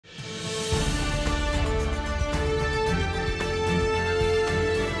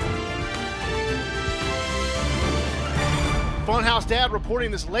Funhouse Dad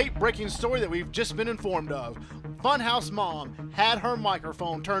reporting this late breaking story that we've just been informed of. Funhouse Mom had her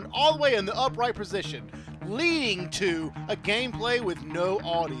microphone turned all the way in the upright position, leading to a gameplay with no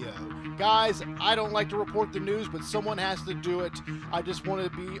audio. Guys, I don't like to report the news, but someone has to do it. I just want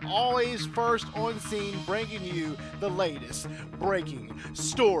to be always first on scene, bringing you the latest breaking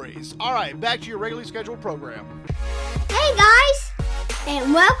stories. All right, back to your regularly scheduled program. Hey guys,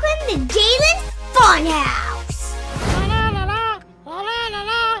 and welcome to Daylins Funhouse. La la la la, la la la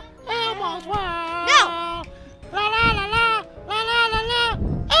la, Elmo's World. No. La la la la, la la la la,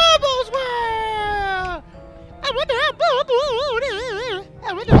 Elmo's World. I want to have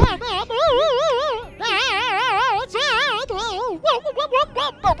I want to have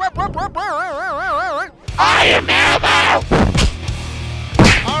I am Elmo.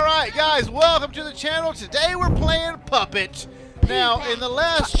 All right, guys, welcome to the channel. Today we're playing Puppet. Now, in the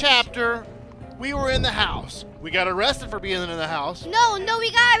last chapter, we were in the house. We got arrested for being in the house. No,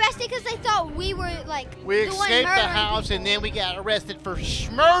 we got arrested because they thought we were like We escaped the house, and then we got arrested for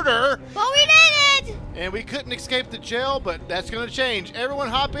murder. But we didn't. And we couldn't escape the jail, but that's going to change. Everyone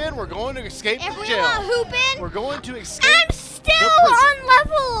hop in. We're going to escape the jail. Everyone hooping. We're going to escape I'm still on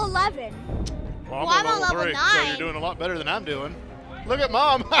level 11. Well, I'm on level level 3, 9. so you're doing a lot better than I'm doing. Look at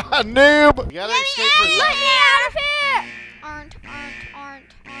Mom. Noob. You got to escape prison. Let me out of here. Aren't.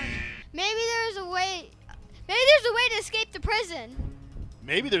 Maybe there's a way to escape the prison.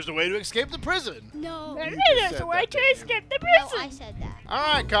 Maybe there's a way to escape the prison. No. Maybe just there's said a way that, to didn't you? escape the No, prison. I said that.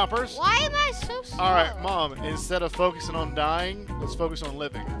 All right, coppers. Why am I so slow? All right, Mom, instead of focusing on dying, let's focus on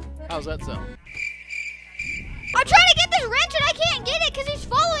living. How's that sound? I'm trying to get this wrench and I can't get it because he's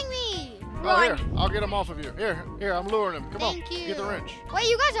following me. Oh, here. I'll get him off of you. Here, I'm luring him. Come Thank on, you. get the wrench. Wait,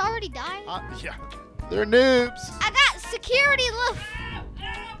 you guys already died? Yeah. They're noobs. I got security lift.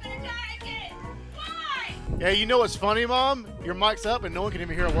 Yeah, you know what's funny, Mom? Your mic's up and no one can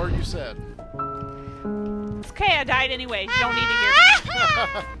even hear a word you said. It's okay, I died anyway. You don't need to hear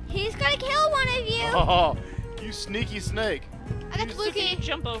me. He's gonna kill one of you. Oh, you sneaky snake. I got the blue So can key. you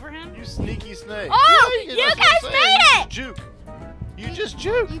jump over him? You sneaky snake. Oh, Yeah, you that's what guys I'm made saying. it. Juke. You just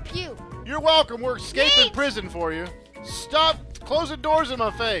juke. You puke. You're welcome. We're escaping Yeet. prison for you. Stop closing doors in my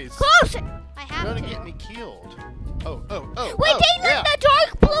face. Close it. I You're have gonna to. get me killed. Oh. Wait, Daylin, yeah. the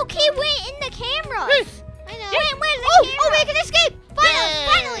dark blue key went in the camera. Hey. I know. Yeah. Where's the camera? Oh, we can escape.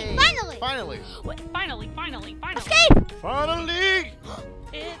 Finally. Finally. Wait, finally. Escape. Finally.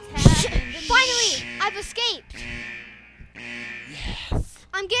 It's happened. Finally, I've escaped. Yes.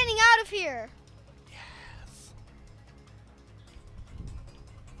 I'm getting out of here.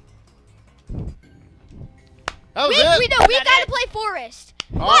 That was We it. gotta play Forest.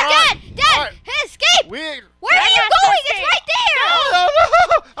 All right. Dad, All right. escape. We. Where are Dad you has to going? escape. It's right there. No.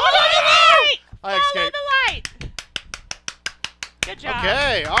 Follow the light! I Follow escaped. the light! Good job.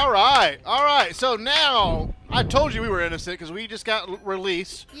 Okay. All right. So now I told you we were innocent because we just got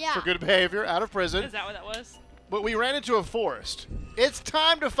released Yeah. for good behavior out of prison. Is that what that was? But we ran into a forest. It's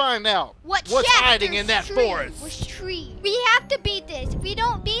time to find out What what's chapter's hiding in that tree? forest. Which tree? We have to beat this. If we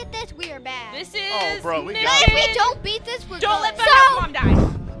don't beat this, we are bad. This is. Oh, bro, we No, got if it. we don't beat this, we're Don't good. let Funhouse Mom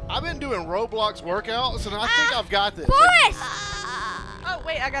die. I've been doing Roblox workouts, and I think I've got this. Like, Forest. Oh,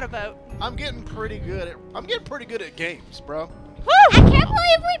 wait, I got a vote. I'm getting pretty good at games, bro. I can't believe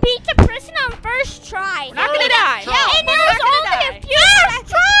we beat the prison on first try. We're not gonna die. No, And we're there was not gonna only die. a few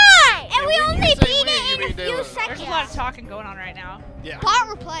first try. And we when you only say beat we, it you in a mean few Daylins. seconds. There's a lot of talking going on right now. Yeah. Bot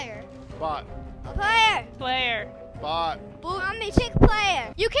or player? Bot. Player. Player. Blue, I'm a pick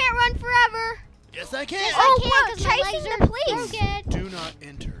player. You can't run forever. Yes, I can. Yes, Oh, I we're can, 'cause my chasing legs the are police. broken. Do not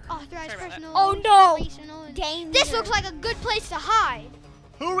enter. Authorized Sorry about personal. that. Oh no. Danger. This looks like a good place to hide.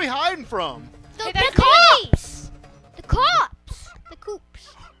 Who are we hiding from? Hey, The that's cops. The cops. The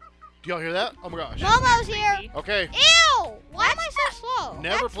coops. Do y'all hear that? Oh my gosh. Momo's here. Okay. Ew! Why am I so slow?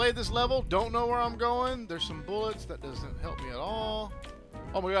 Never played this level. Don't know where I'm going. There's some bullets. That doesn't help me at all.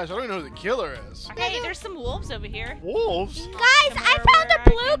 Oh my gosh, I don't even know who the killer is. Hey, there's some wolves over here. Wolves? Guys, I found a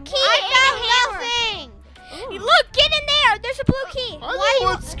blue key. I found nothing. Look, get in there. There's a blue key. Why is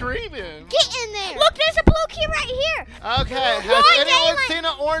everyone screaming? Get in there. Look, there's a blue key right here. Okay, has Why, anyone Daylin? seen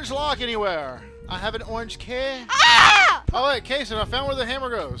an orange lock anywhere? I have an orange key. Ah! Oh wait, Kason, I found where the hammer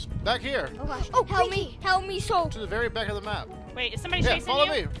goes. Back here. Oh gosh. Oh, help me. Help me so. To the very back of the map. Wait, is somebody Yeah, chasing follow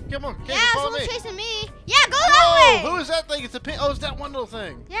you? me. Come on, Kason, Yeah, follow someone's me. chasing me. Yeah, go Oh, that way. who is that thing? It's a pin. Oh, it's that one little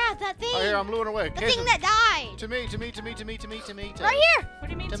thing. Yeah, that thing. Oh, here, I'm luring away. The Kason, thing that died. to me. Right here. What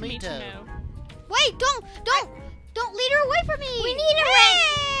do you mean to me to Tomato. know? Wait, don't lead her away from me. We need a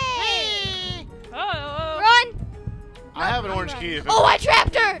Hey! Oh. Run. I have an orange key. If it, Oh, I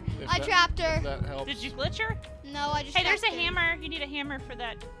trapped her. if I that- trapped her. if that helps. Did you glitch her? No, I just. Hey, there's a trapped it. hammer. You need a hammer for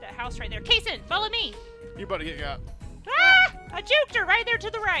that house right there. Kason, follow me. You better get got. Ah! I juked her right there to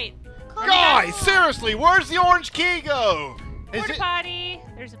the right. Come Guys, on. seriously, where's the orange key go? Is Porta it? potty.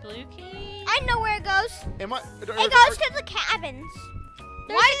 There's a blue key. I know where it goes. Am I? It goes to the cabins.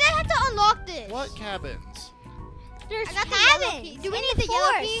 Why did I have to unlock this? What cabins? There's I got the yellow cabins. key. Do we in need the the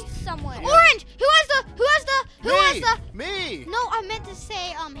yellow forest key? somewhere? Yeah. Orange. Who has the? Me. No, I meant to say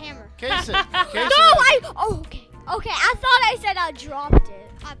hammer. Kason. No, okay. Okay, I thought I said I dropped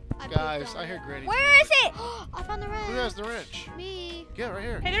it. I Guys, pooped I on hear it. Granny. Where is it? I found the wrench. Who has the wrench? Me. Yeah, right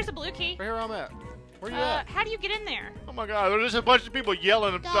here. Hey, there's a blue key. Right here I'm at. Where you at? How do you get in there? Oh my God, there's just a bunch of people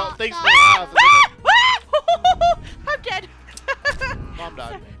yelling Dot, about things dot. they have. I'm dead. Mom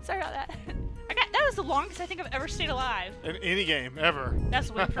died. Sorry about that. That was the longest I think I've ever stayed alive. In any game ever. That's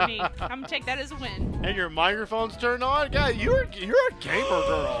a win for me. I'm gonna take that as a win. And your microphone's turned on, guys. You're a gamer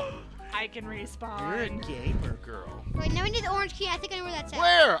girl. I can respawn. You're a gamer girl. Wait, now we need the orange key. I think I know where that's at.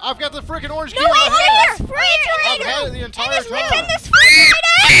 Where? I've got the freaking orange key. No, in my it's hand. right here. I've had it the entire It's in time. this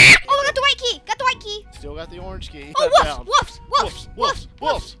refrigerator. Oh, I got the white key. Got the white key. Still got the orange key. Oh, Put that woofs, down. woofs, woofs,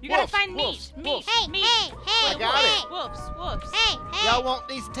 woofs. You gotta woofs, find woofs, meat. woofs. Hey, Meat. hey, hey, I got hey, it. Whoops, whoops. hey, hey. Y'all want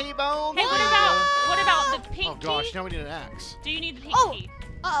these T-bones? Hey, what about the pink Oh gosh, key? now we need an axe. Do you need the pink Oh. key?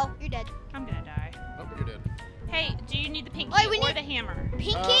 Uh-oh, you're dead. I'm gonna die. Oh, you're dead. Hey, do you need the pink Wait, key we or need- the hammer?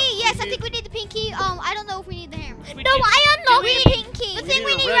 Pink Uh, key? Yes, we I think we need the pink key. I don't know if we need the hammer. We No, do- I unlocked we the need- pink key. The We thing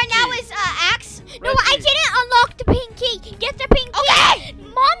we need a need red right now key. is axe. No, Red I key. didn't unlock the pink key. Get the pink key. Okay.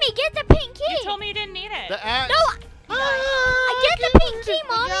 Mommy, get the pink key. You told me you didn't need it. The axe. No, I get the pink key, Good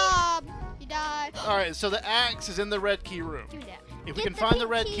Mommy. job. You died. All right, so the axe is in the red key room. Give me that. If we Get can the find the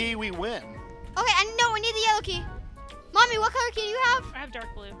pink red key. key, we win. Okay, I know. We need the yellow key. Mommy, what color key do you have? I have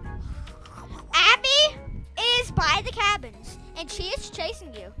dark blue. Abby is by the cabins, and she is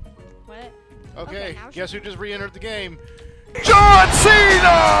chasing you. What? Okay, now she- guess who just re-entered the game? John Cena!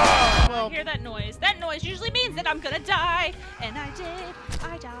 I Well, hear that noise. That noise usually means that I'm gonna die, and I did.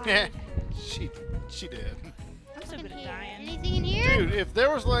 I died. she did. I'm so In good at here. dying. Anything in here? Dude, if there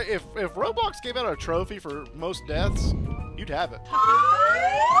was like if Roblox gave out a trophy for most deaths, you'd have it.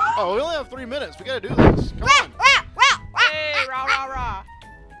 Oh, we only have 3 minutes. We gotta do this. Come on. Hey, rah rah rah.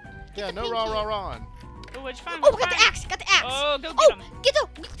 Yeah, the no pink rah key. rah rah. Oh, what'd you find? Oh, What'd got you the find? axe. Got the axe. Oh, go Oh, get him. get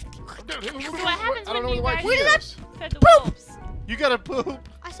the. What happens I don't when know you where the white guys- key Where did I- is. Fed the Poop. wolves. You gotta poop.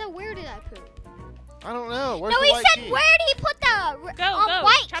 I said, where did I poop? I don't know. Where's No, the he white said, key? where did he put the Go.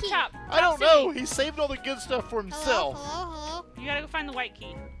 white Chop key? chop. I don't Chop city. know. He saved all the good stuff for Hello, himself. hello. You gotta go find the white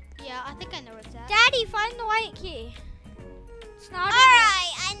key. Yeah, I think I know where it's at. Daddy, find the white key. It's not. All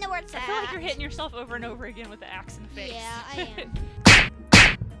right, I know where it's I feel like you're hitting yourself over and over again with the axe in the face. Yeah, I am.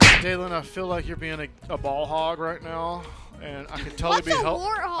 Daylin, I feel like you're being a ball hog right now, and I could totally What's be a help.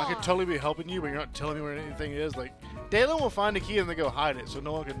 warthog? I could totally be helping you, but you're not telling me where anything is. Like, Daylin will find the key and then go hide it, so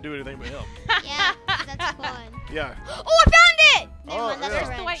no one can do anything but him. Yeah, that's fun. Yeah. Oh, I found it! Never Oh, mind, that's yeah. a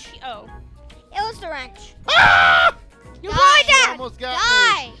Where's the white wrench. key? Oh. It was the wrench. You're Die. right, You Dad! almost got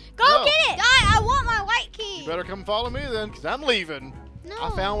Die! me. Go No. get it. Die! I want my white key! You better come follow me then, because I'm leaving. No. I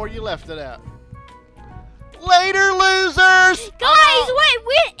found where you left it at. Later, losers! Guys,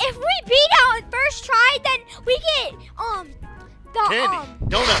 wait. If we beat out first try, then we get the Candy.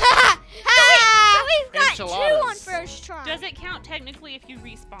 Donuts. So we've got 2 on Enchiladas. first try. Does it count technically if you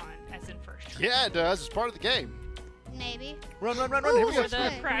respawn, as in first try? Yeah, it does. It's part of the game. Maybe. Run, run, run, run. Here we go. For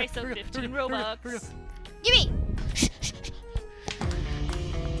the price of 15 Robux. Gimme!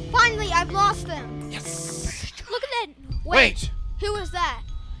 Finally, I've lost them. Yes. Look at that. Wait. Who was that?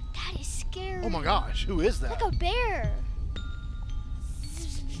 That is scary. Oh my gosh. Who is that? Like a bear.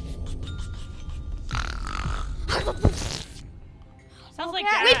 Sounds like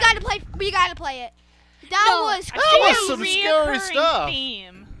Okay. that. We gotta play it. That No. was I That see was a some scary reoccurring stuff.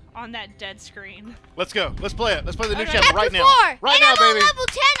 theme on that dead screen. Let's go. Let's play it. Let's play the new Okay. chapter right now. 4. Right and now, I'm baby. on level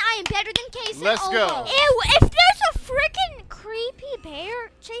 10. I am better than Case. Let's go. Ew, if there's a freaking creepy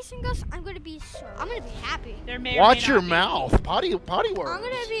bear chasing us, I'm gonna be so. I'm gonna be happy. There may or Watch may your not be. mouth. Potty I'm words.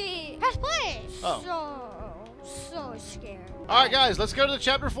 gonna be Press play. Oh. so scared. All right, guys. Let's go to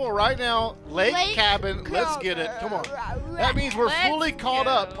chapter 4 right now. Lake Cabin. Let's get it. Come on. That means we're Let's fully caught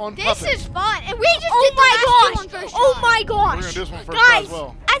go. up on This puppet. is fun. And we just Oh did the last two on my first gosh! Oh try. my gosh! We're gonna do this one first try Guys, as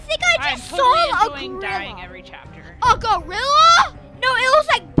well. I think I I'm just totally saw a enjoying gorilla. dying every chapter. A gorilla? No, it was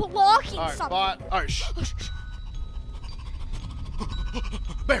like blocking All right, something. bot. All right, shh.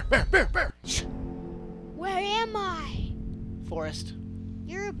 Bear, bear, bear, bear. Shh. Where am I? Forest.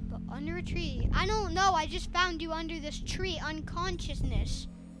 You're under a tree. I don't know. I just found you under this tree. Unconsciousness.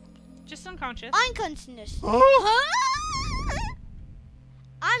 Just unconscious. Oh.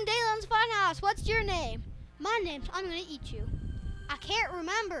 I'm Daylins Funhouse. What's your name? My name's I'm gonna eat you. I can't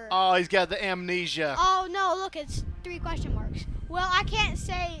remember. Oh, he's got the amnesia. Oh no, look, it's 3 question marks. Well, I can't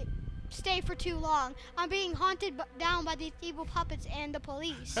stay for too long. I'm being hunted down by these evil puppets and the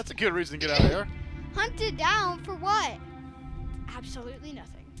police. That's a good reason to get out of here. Hunted down for what? Absolutely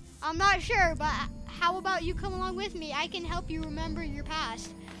nothing. I'm not sure, but how about you come along with me? I can help you remember your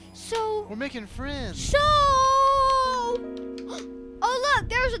past. So, We're making friends. oh look,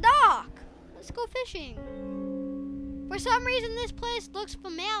 there's a dock. Let's go fishing. For some reason, this place looks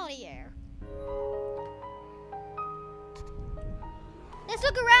familiar. Let's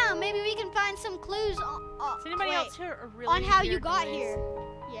look around. Maybe we can find some clues. Is anybody else here a really on how you weird got noise? here?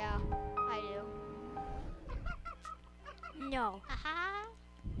 Yeah, I do. No.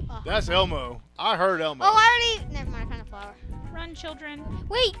 That's Elmo. I heard Elmo. Oh, I already. Never mind. I found a flower. Run, children.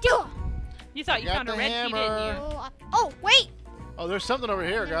 Wait, do. You thought you Got found a the red key, didn't hammer. you? Oh, wait. Oh, there's something over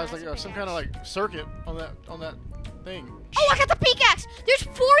here, Yeah, guys. that's Like a some pickaxe. kind of like circuit on that thing. Oh, I got the pickaxe. There's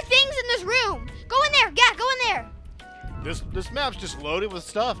 4 things in this room. Go in there. Yeah, go in there. This map's just loaded with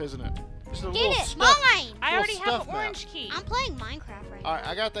stuff, isn't it? Just a Get little it. stuff. Mine. I already have stuff an map. orange key. I'm playing Minecraft right now. All right,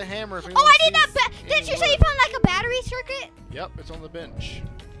 I got the hammer. If Oh, anyone I need sees that. Didn't you any say you wood. found like a battery circuit? Yep, it's on the bench.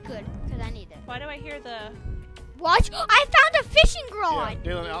 Good, because I need it. Why do I hear the... Watch. I found a fishing Yeah, rod.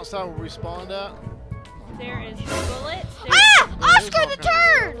 Daylin, outside where we spawned at. There is bullets. There's... Ah! There is Oscar all the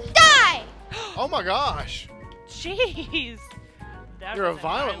kinds of turd. Die. Oh my gosh, Jeez. That you're a wasn't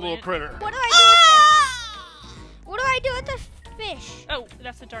violent little critter. What do I do with this? What do I do with the fish? Oh,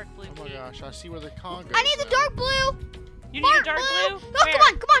 that's a dark blue Oh my key. gosh, I see where the con goes. I need the now. dark blue. You need a dark blue? No, Where? come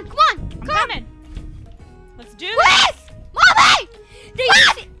on, come on, come on. I'm Come. coming. Let's do this. Quick! Mommy! Do you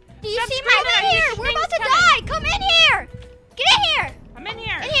What? see, do you Stop see screaming, my I hear here? We're about to things die. coming. Come in here. Get in here. I'm in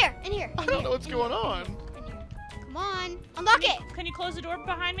here. In here. In here. I don't know what's going on. In here. Come on. Unlock it. Can you close the door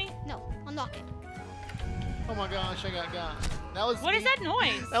behind me? No, unlock it. Oh my gosh, I got. That was. What me, is that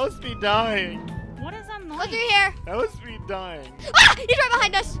noise? That was me dying. What is that Go noise? through here. That was me dying. Ah! He's right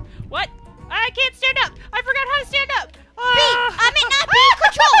behind us. What? I can't stand up. I forgot how to stand up. B. Ah! I mean not B.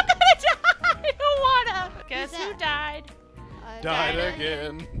 Control. I'm gonna die. I don't wanna. Guess who that? died? Died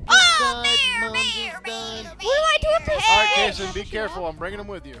again. Oh, Died, bear, Mom just bear, died. bear, bear. What do I do with this? All right, Jason, be careful. I'm bringing them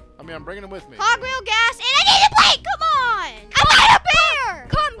with you. I'm bringing them with me. Cogwheel gas, and I need a plate. Come on. I got a bear.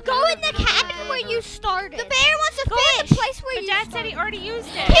 Come, go in the cabin where you started. The bear wants a Go fish. in the place where But you Dad started. said he already used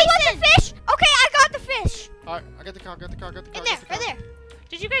it. He wants a fish. Okay, I got the fish. All right, I got the car. Got the car. Got the car. In there, got the right car. there.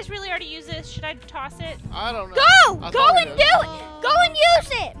 Did you guys really already use this? Should I toss it? I don't know. Go! I Go thought we and did. do it! Go and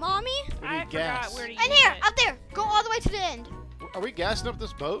use it, mommy! We I need gas. forgot where to use And here, it. up there. Go all the way to the end. Are we gassing up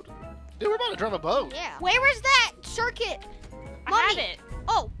this boat? Dude, we're about to drive a boat. Yeah. Where was that circuit? I Mommy. have it.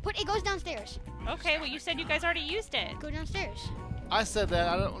 Oh, it goes downstairs. Okay, well you said you guys already used it. Go downstairs. I said that.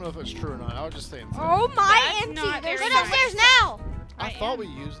 I don't know if it's true or not. I was just saying. Oh my That's auntie. not Go very downstairs nice. now. I I thought am. we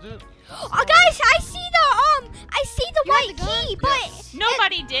used it. Oh, guys, I see the You white have the gun? key, but Yes.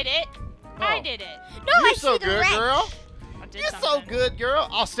 Nobody did it. I Oh. did it. no, You're I so see the good, wrench. girl. I did You're so something. good, girl.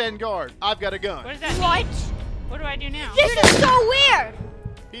 I'll stand guard. I've got a gun. What does that What? mean? What do I do now? This is so weird.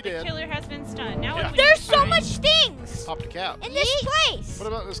 He The did. killer has been stunned. Now Yeah. what do we There's need to so find? much things Pop the cap. in this place. What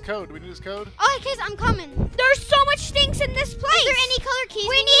about this code? Do we need this code? Oh, kids, I'm coming. There's so much things in this place. Is there any color keys?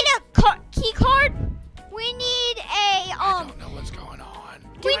 We need a key card. We need a I don't know what's going on.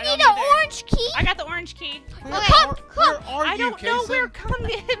 We I need don't an either. orange key. I got the orange key. Where Okay, are, come. Where are I you, don't know Kason? where come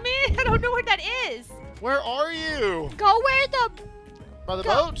man. I don't know where that is. Where are you? Go where the By the Go.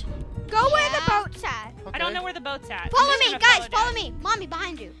 boat? where the boat's at. Okay. I don't know where the boat's at. Follow I'm just me, gonna guys. Follow Dad. me. Mommy,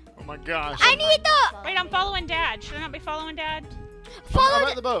 behind you. Oh my gosh. I need the Wait, I'm following Dad. Should I not be following Dad? I'm follow.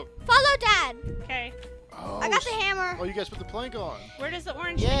 at the boat. Follow Dad. Okay. Oh, I got the hammer. Oh, you guys put the plank on. Where does the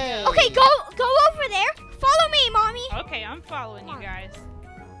orange Yay. thing go? Okay, go over there. Follow me, mommy. Okay, I'm following you guys.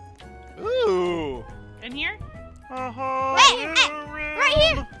 Ooh. In here? Right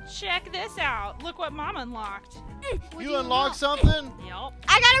here. Check this out. Look what Mom unlocked. What You do unlocked something? Yep.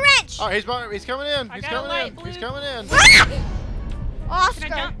 I got a wrench. Oh, he's coming in. I He's got a coming light in. blue. He's coming in. Can I Oscar.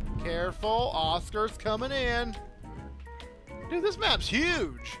 jump? Careful, Oscar's coming in. Dude, this map's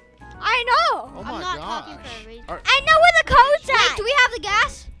huge. I know. Oh my I'm not gosh. talking for a reason. All right. I know where the code's at. Wait, do we have the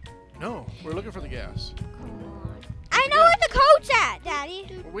gas? No, we're looking for the gas. I know where the code's at,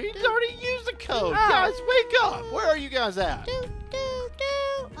 Daddy. We already used the code. Oh. Guys, wake up. Where are you guys at? Do.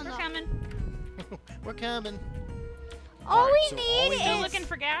 We're coming. We're coming. All Alright, we so need all we is. Still looking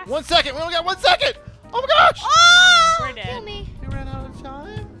for gas? 1 second. We only got 1 second. Oh my gosh. Oh! We're dead. Kill me. We ran out of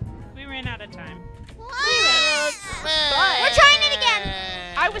time. We ran out of time. We're trying it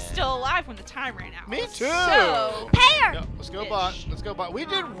again. I was still alive when the time ran out. Me too. So, Pair. Yep, let's go bot. Let's go bot. We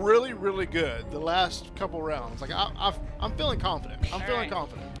did really, really good the last couple rounds. Like I'm feeling confident. I'm feeling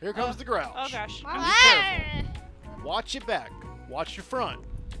confident. Here comes the Grouch. oh gosh. And be careful. Watch your back. Watch your front.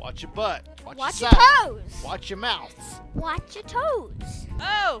 Watch your butt. Watch Watch your your side. toes. Watch your mouth. Watch your toes.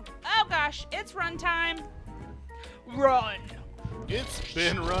 Oh gosh, it's run time. Run. It's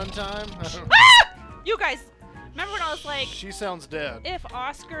been run time. Ah! You guys, remember when I was like, She sounds dead. if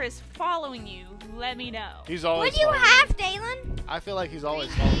Oscar is following you, let me know. He's always. What do you following have, me. Daylin? I feel like he's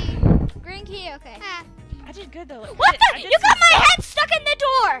always following me. Green key. Okay. Ah, I did good though. What the? You got my head stuck in the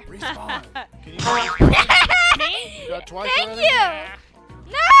door. Respawn. Can you respawn? Me? You got twice Thank already? you.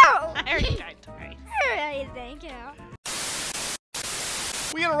 No. I already died twice. Alright, thank you.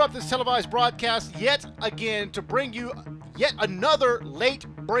 We interrupt this televised broadcast yet again to bring you yet another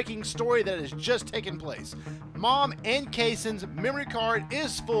late-breaking story that has just taken place. Mom and Kaysen's memory card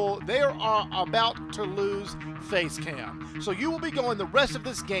is full. They are about to lose face cam. So you will be going the rest of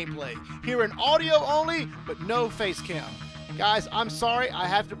this gameplay, hearing audio only, but no face cam. Guys, I'm sorry I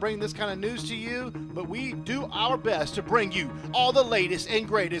have to bring this kind of news to you, but we do our best to bring you all the latest and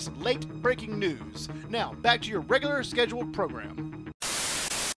greatest late-breaking news. Now, back to your regular scheduled program.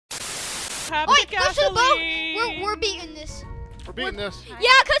 Wait, go to the boat. We're beating this. We're beating this. Yeah,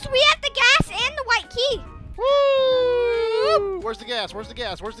 because we have the gas and the white key. Woo! Where's the gas? Where's the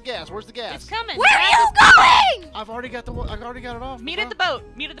gas? Where's the gas? Where's the gas? It's coming. Where are you going? I've already got it off. Meet at the boat.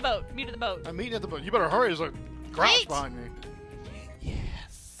 Meet at the boat. Meet at the boat. I'm meeting at the boat. You better hurry. There's a Grouch Wait. behind me.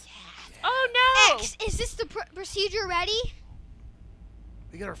 Yes. Oh no! X, is this the procedure ready?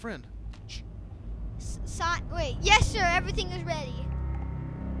 We got our friend. Wait, yes, sir. Everything is ready.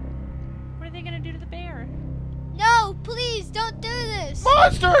 What are they gonna do to the bear? No, please don't do this.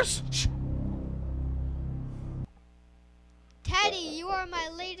 Monsters! Shh. Teddy, you are my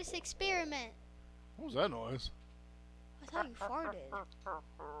latest experiment. What was that noise? I thought you farted.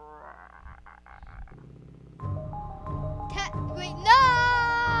 Wait,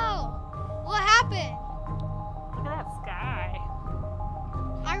 no! What happened? Look at that sky.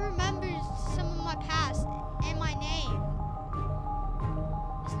 I remember some of my past and my name.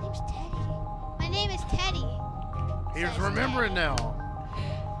 His name's Teddy. My name is Teddy. Here's Says remembering Teddy. now.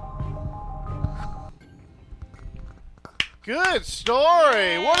 Good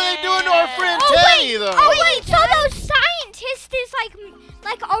story. What are they doing to our friend Teddy, though? Oh wait, so those scientists is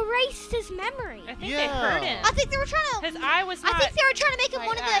like erased his memory. I think Yeah. they hurt him. I think they were trying to. Because I was not. I think they were trying to make him like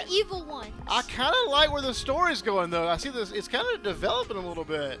one of that. the evil ones. I kind of like where the story's going, though. I see this. It's kind of developing a little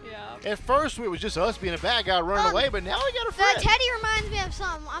bit. Yeah. At first, it was just us being a bad guy running away, but now we got a friend. Teddy reminds me of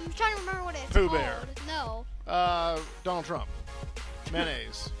something. I'm trying to remember what it's Pooh called. Bear. No. Donald Trump.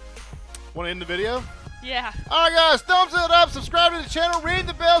 Mayonnaise. Want to end the video? Yeah. All right, guys. Thumbs it up. Subscribe to the channel. Ring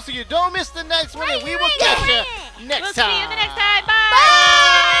the bell so you don't miss the next one. And we will catch you next We'll time. see you the next time. Bye.